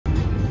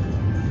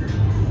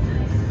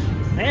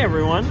Hey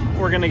everyone,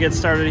 we're going to get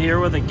started here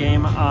with a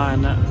game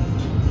on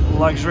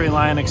Luxury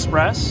Lion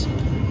Express.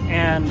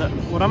 And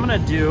what I'm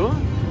going to do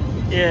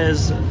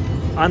is,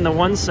 on the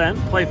 1 cent,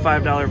 play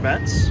 $5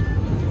 bets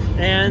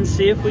and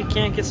see if we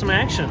can't get some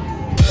action.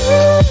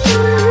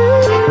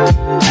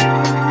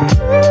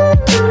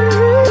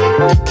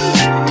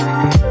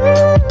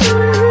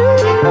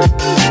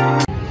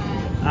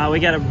 We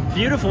got a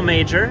beautiful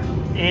major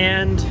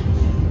and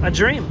a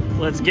dream.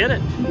 Let's get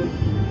it.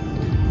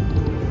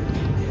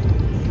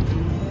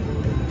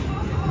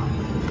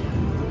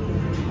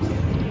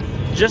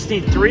 Just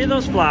need 3 of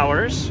those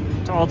flowers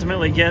to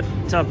ultimately get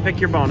to pick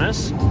your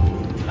bonus.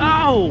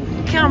 Oh,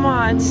 come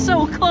on,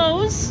 so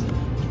close.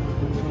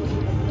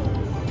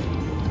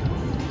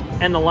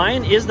 And the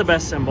lion is the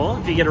best symbol.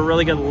 If you get a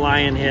really good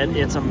lion hit,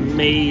 it's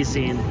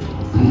amazing.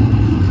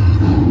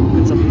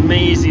 It's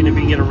amazing if you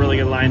can get a really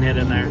good lion hit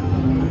in there.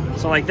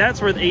 So like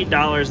that's worth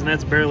 $8 and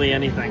that's barely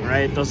anything,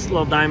 right? Those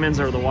little diamonds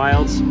are the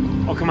wilds.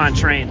 Oh, come on,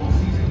 train.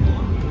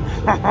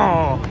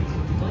 Oh.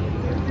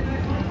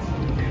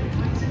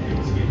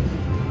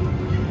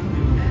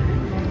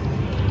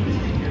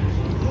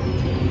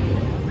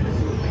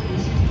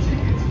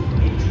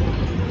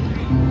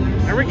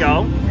 There we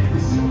go.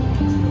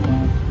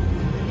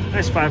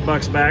 Nice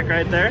 $5 back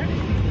right there.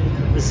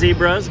 The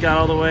zebras got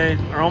all the way,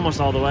 or almost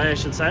all the way, I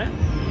should say.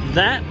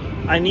 That,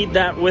 I need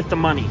that with the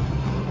money.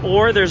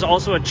 Or there's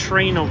also a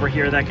train over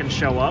here that can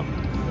show up.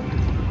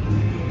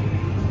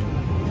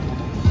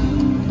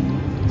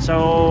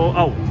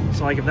 So,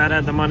 so like if that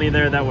had the money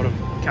there, that would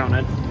have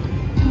counted.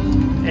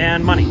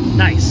 And money,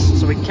 nice.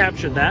 So we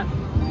captured that.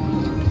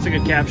 It's a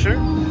good capture.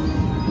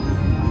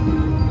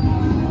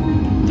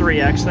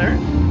 3x there.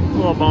 A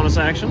little bonus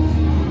action.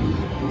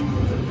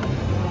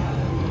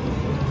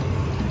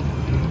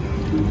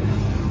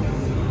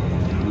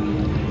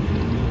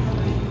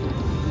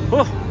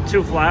 Oh,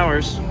 2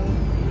 flowers.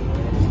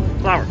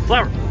 Flower,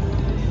 flower.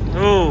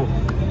 Oh.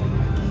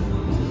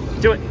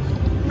 Do it.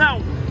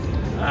 No.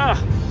 Ah.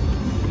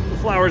 The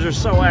flowers are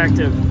so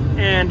active.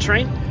 And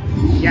train.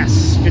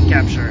 Yes, good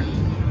capture.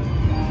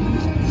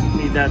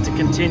 Need that to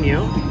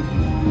continue.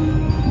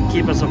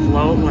 Keep us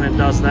afloat when it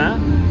does that.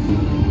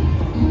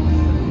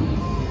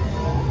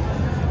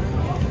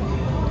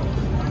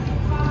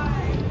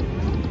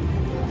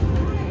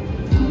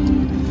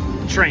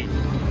 Train.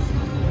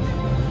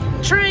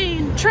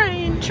 Train,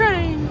 train,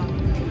 train.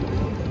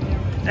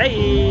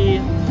 Hey.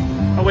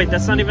 Oh wait,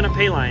 that's not even a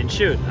pay line.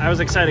 Shoot, I was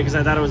excited because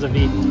I thought it was a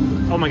V.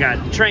 Oh my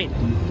god, train.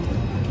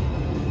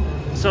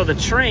 So the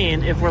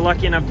train, if we're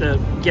lucky enough to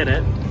get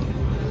it,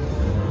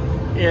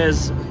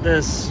 is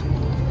this.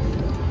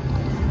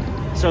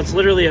 So it's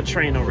literally a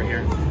train over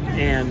here.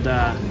 And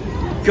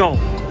go.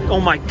 Oh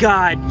my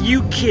god,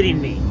 you kidding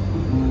me.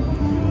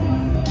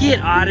 Get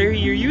out of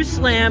here. You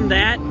slammed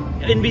that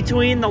in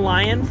between the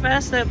Lion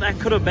Fest that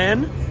could have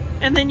been,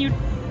 and then you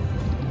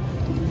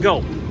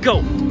go.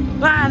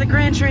 Ah, the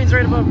grand train's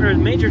right above, or the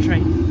major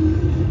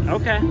train.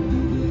 Okay.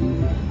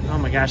 Oh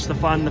my gosh, the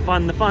fun, the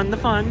fun, the fun, the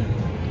fun.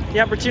 The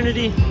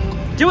opportunity.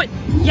 Do it.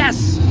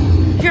 Yes.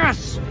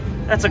 Yes.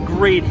 That's a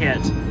great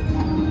hit.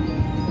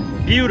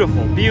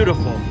 Beautiful,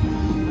 beautiful.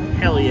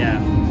 Hell yeah.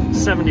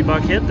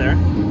 $70 hit there.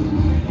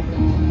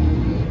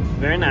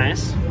 Very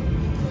nice.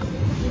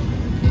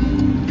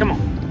 Come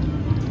on.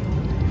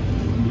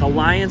 The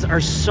lions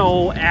are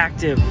so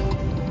active.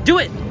 Do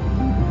it!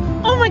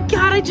 Oh my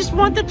god, I just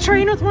want the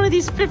train with one of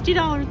these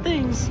 $50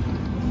 things.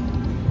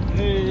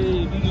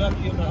 Hey, be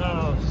lucky in the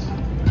house.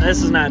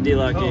 This is not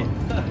D-Lucky.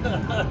 Oh.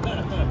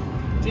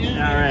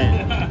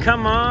 Alright,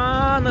 come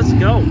on, let's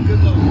go. Good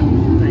luck.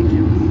 Thank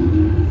you.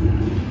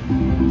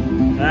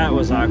 That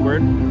was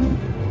awkward.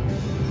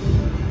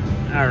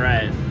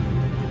 Alright.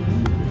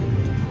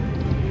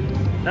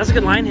 That's a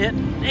good line hit.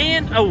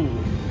 And, oh!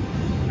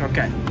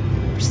 Okay.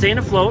 We're staying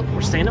afloat.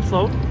 We're staying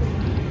afloat.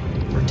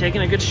 We're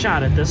taking a good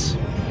shot at this.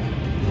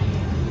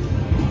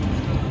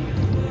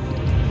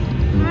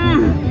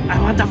 I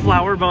want the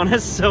flower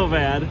bonus so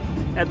bad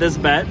at this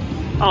bet.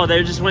 Oh,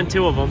 there just went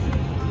 2 of them.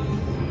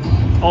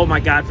 Oh my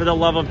god, for the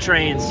love of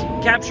trains.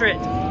 Capture it.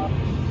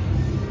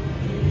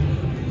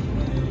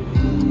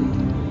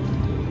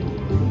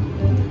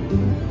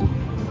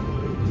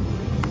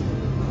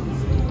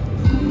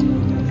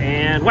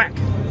 And whack.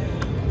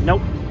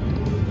 Nope.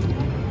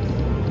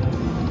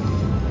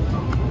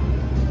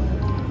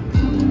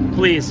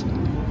 Please.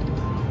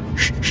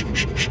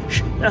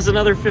 That's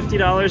another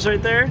 $50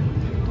 right there.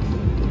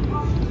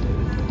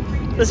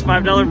 This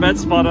 $5 bet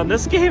spot on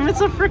this game,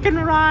 it's a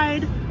freaking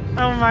ride.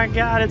 Oh my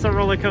god, it's a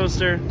roller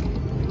coaster.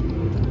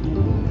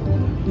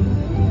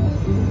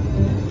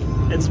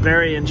 It's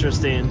very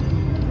interesting.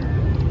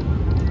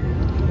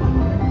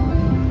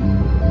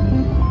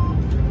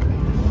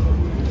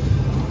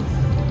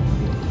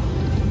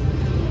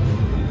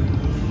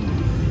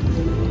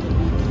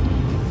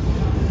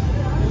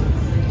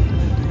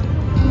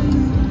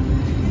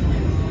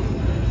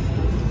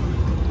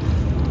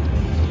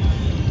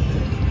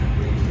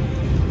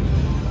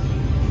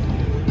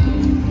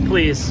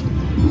 Please.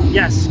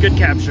 Yes, good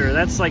capture.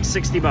 That's like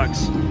 $60.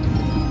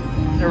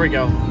 There we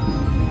go.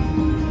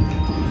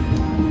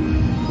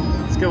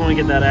 good when we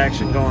get that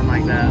action going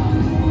like that.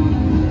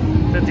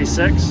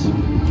 56.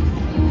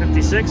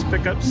 56,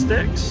 pick up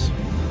sticks.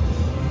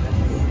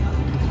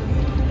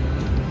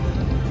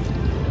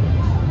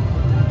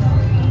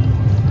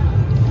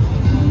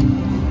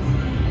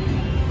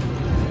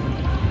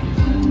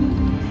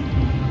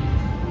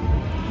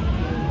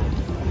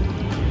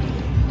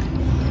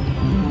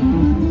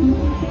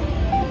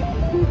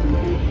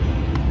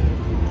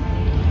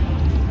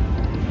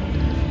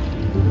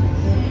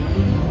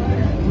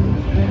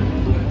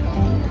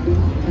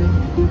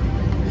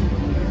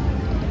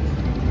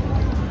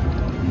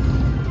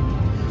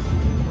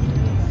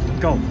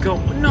 Go, go.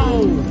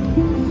 No!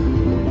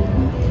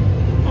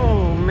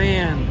 Oh,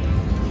 man.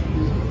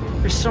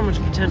 There's so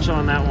much potential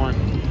on that one.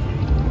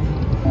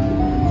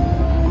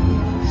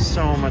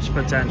 So much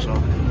potential.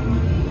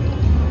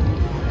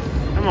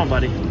 Come on,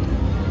 buddy.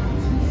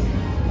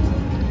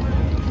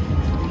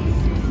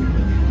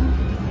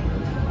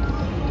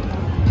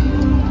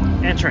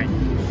 And train.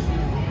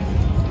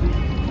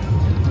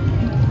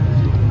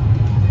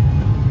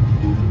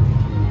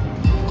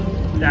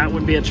 That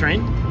would be a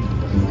train.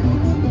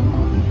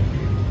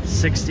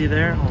 60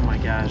 there. Oh my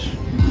gosh.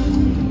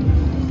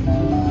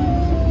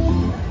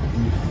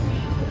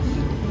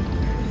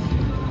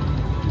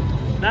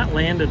 Not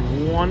landed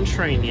one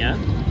train yet.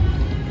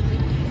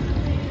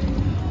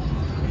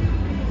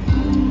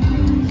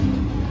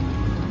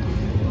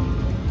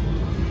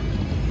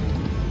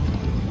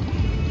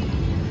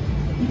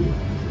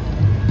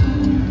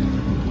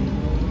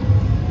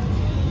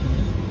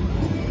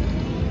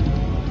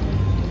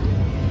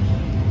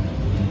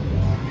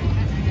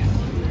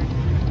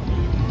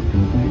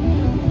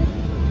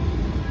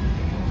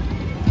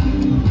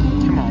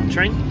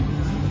 Train.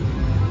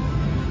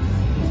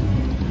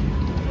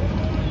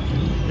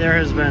 There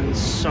has been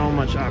so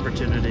much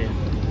opportunity.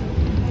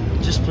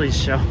 Just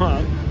please show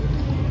up.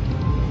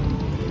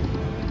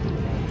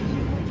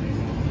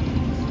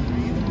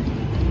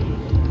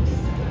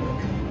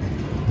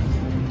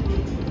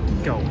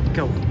 Go,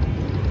 go.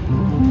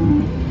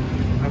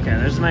 Okay,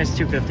 there's a nice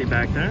 250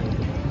 back there.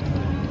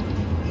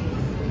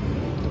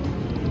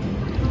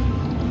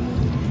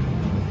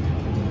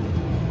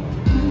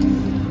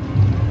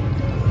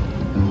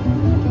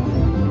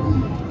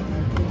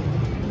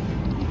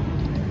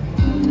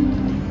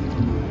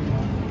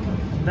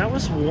 That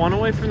was one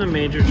away from the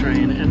major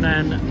train, and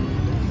then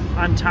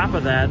on top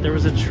of that, there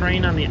was a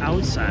train on the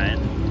outside.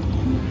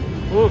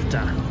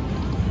 Oofta.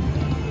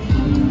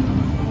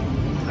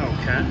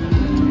 Okay.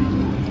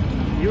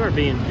 You are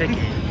being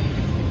picky.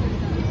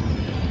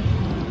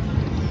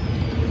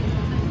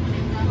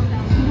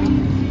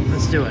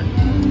 Let's do it.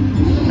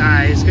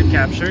 Nice, good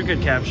capture,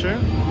 good capture.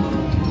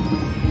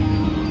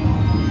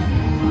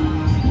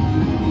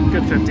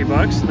 Good 50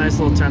 bucks, nice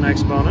little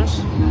 10x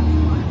bonus.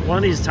 One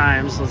of these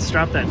times, let's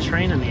drop that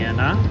train in the end,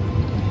 huh?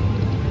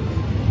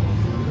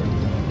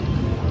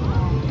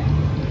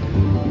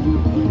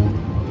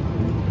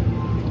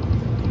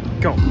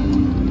 Go.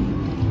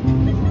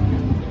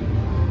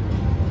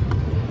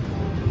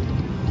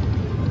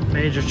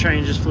 Major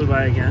train just flew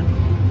by again.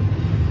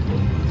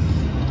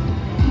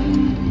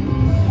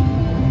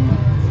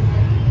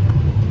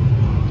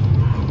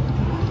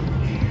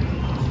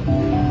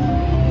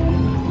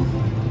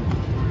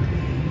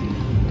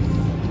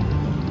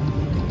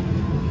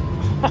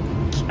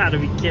 Gotta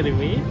be kidding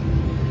me.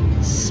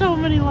 So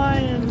many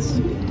lions.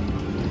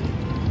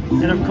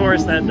 And of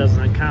course that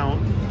doesn't count.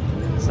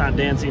 It's not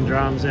dancing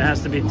drums. It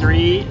has to be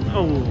 3.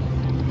 Oh.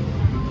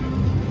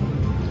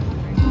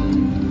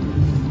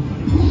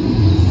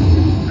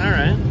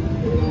 Alright.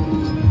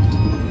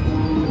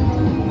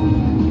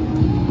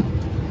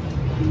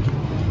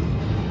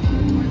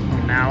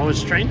 Now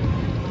it's train.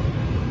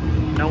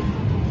 Nope.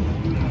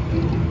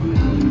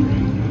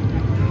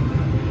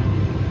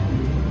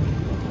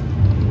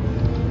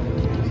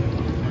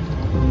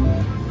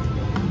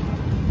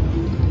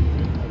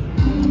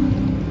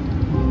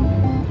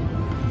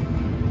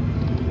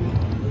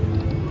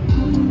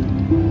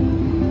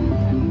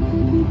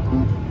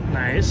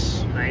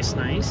 Nice, nice,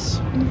 nice.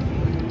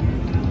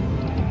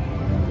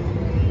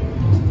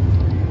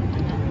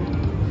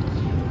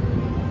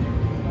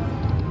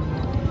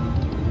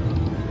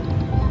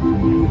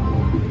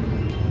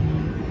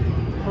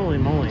 Holy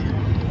moly.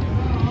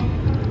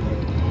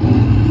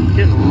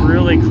 Getting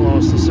really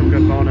close to some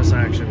good bonus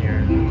action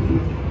here.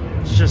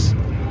 It's just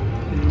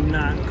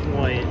not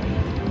quite.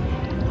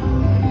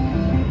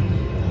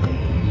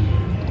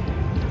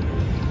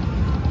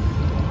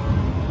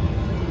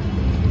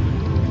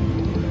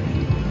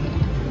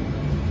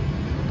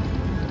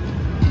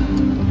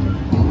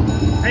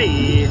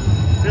 Hey,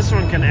 this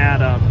one can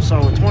add up.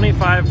 So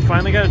 25,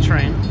 finally got a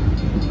train.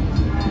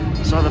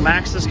 So the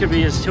max this could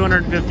be is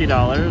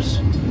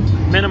 $250.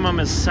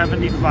 Minimum is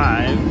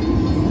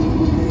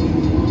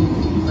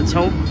 $75. Let's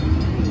hope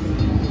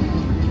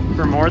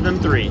for more than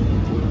 3.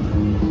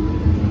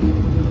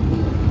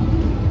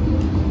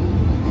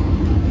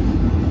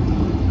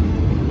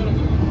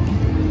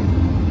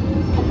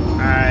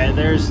 Alright,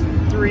 there's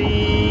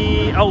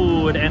 3.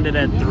 Oh, it ended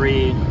at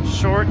 3.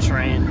 Short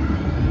train.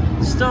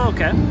 Still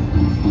okay.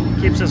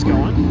 Keeps us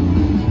going.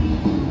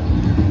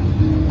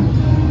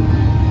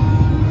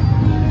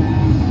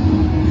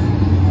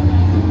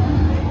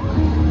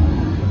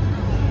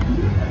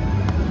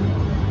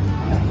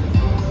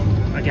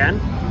 Again.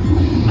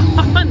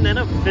 And then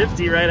a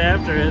 50 right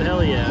after it.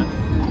 Hell yeah.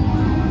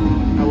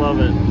 I love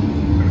it.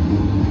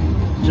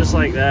 Just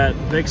like that.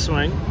 Big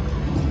swing.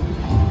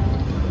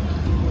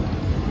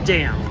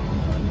 Damn.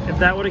 If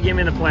that would have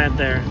given me the plant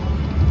there,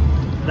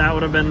 that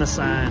would have been the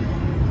sign.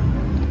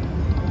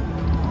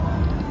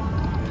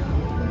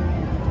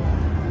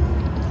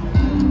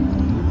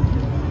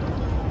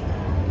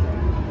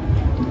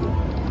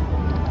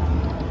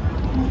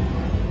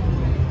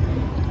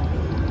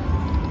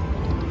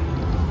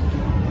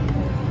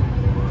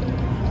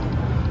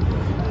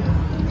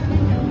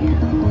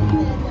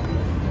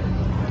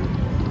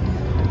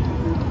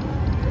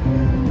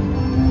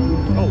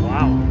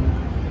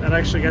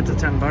 Actually got to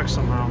 10 bucks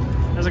somehow.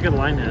 That was a good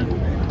line hit.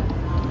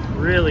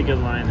 Really good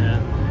line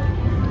hit.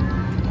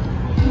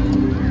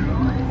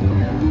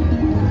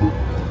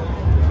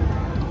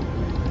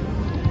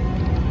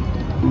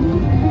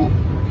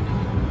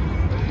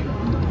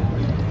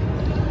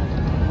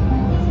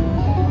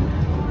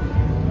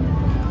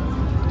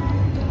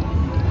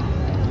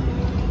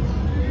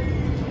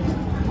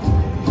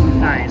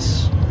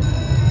 Nice.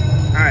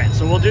 Alright,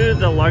 so we'll do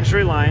the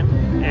luxury line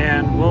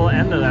and we'll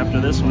end it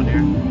after this one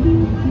here.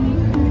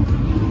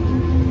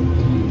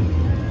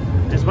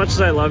 As much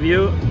as I love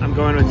you, I'm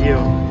going with you.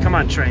 Come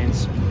on,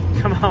 trains.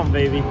 Come on,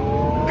 baby.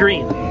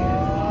 Green.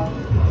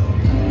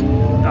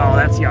 Oh,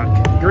 that's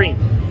yuck. Green.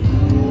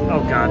 Oh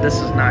god, this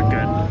is not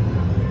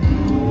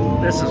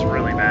good. This is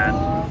really bad.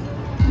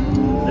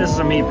 This is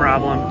a me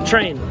problem.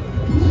 Train.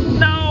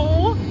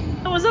 No!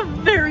 That was a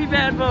very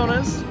bad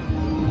bonus.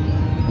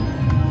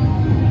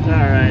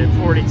 Alright,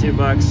 42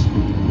 bucks.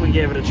 We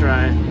gave it a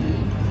try.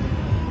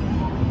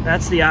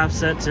 That's the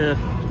offset to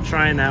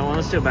trying that one.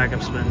 Let's do a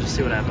backup spin, just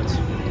see what happens.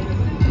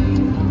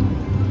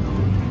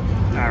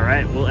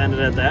 Alright, we'll end it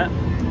at that.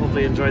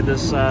 Hopefully you enjoyed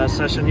this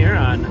session here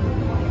on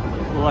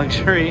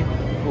Luxury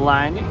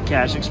Line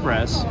Cash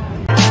Express.